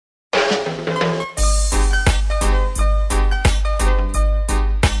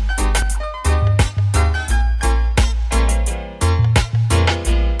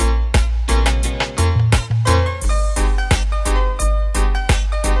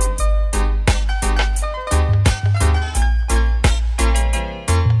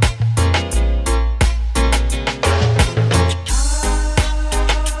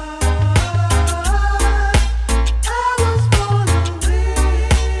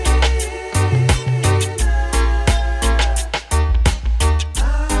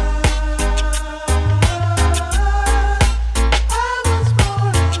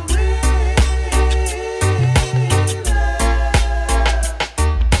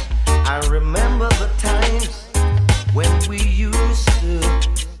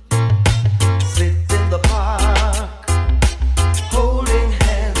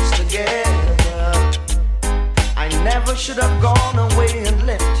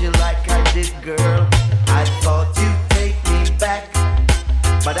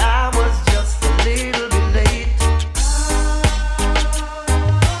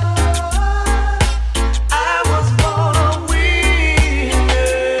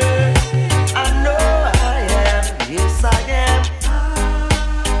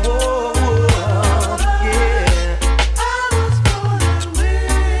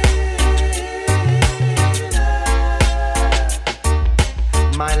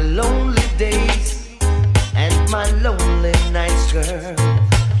My lonely days and my lonely nights, girl.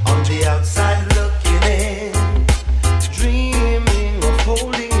 On the outside looking in, dreaming of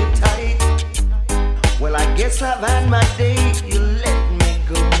holding you tight. Well, I guess I've had my day. You let me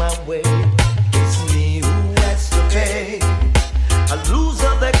go my way. It's me who has to pay. A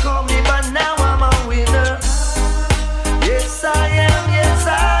loser they call me, but now I'm a winner. Yes I am, yes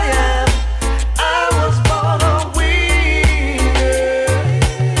I am. I was born a winner.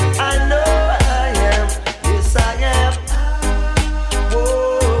 I know I am, yes I am.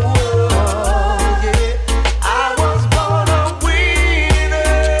 Whoa, whoa, yeah. I was born a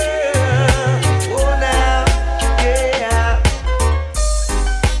winner. Oh now, yeah.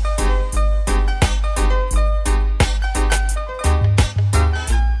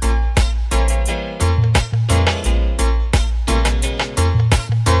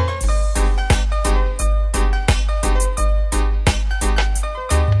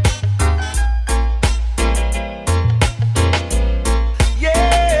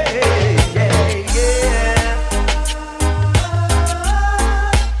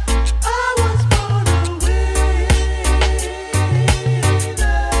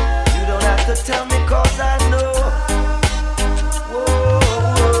 Tell me 'cause I know. Whoa,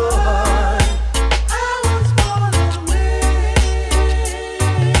 I was born a winner.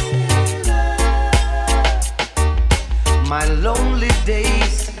 My lonely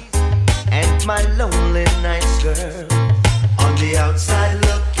days and my lonely nights, girl. On the outside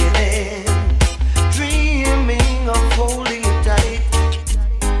looking in, dreaming of holding you tight.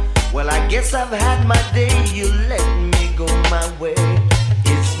 Well, I guess I've had my day. You let me go my way.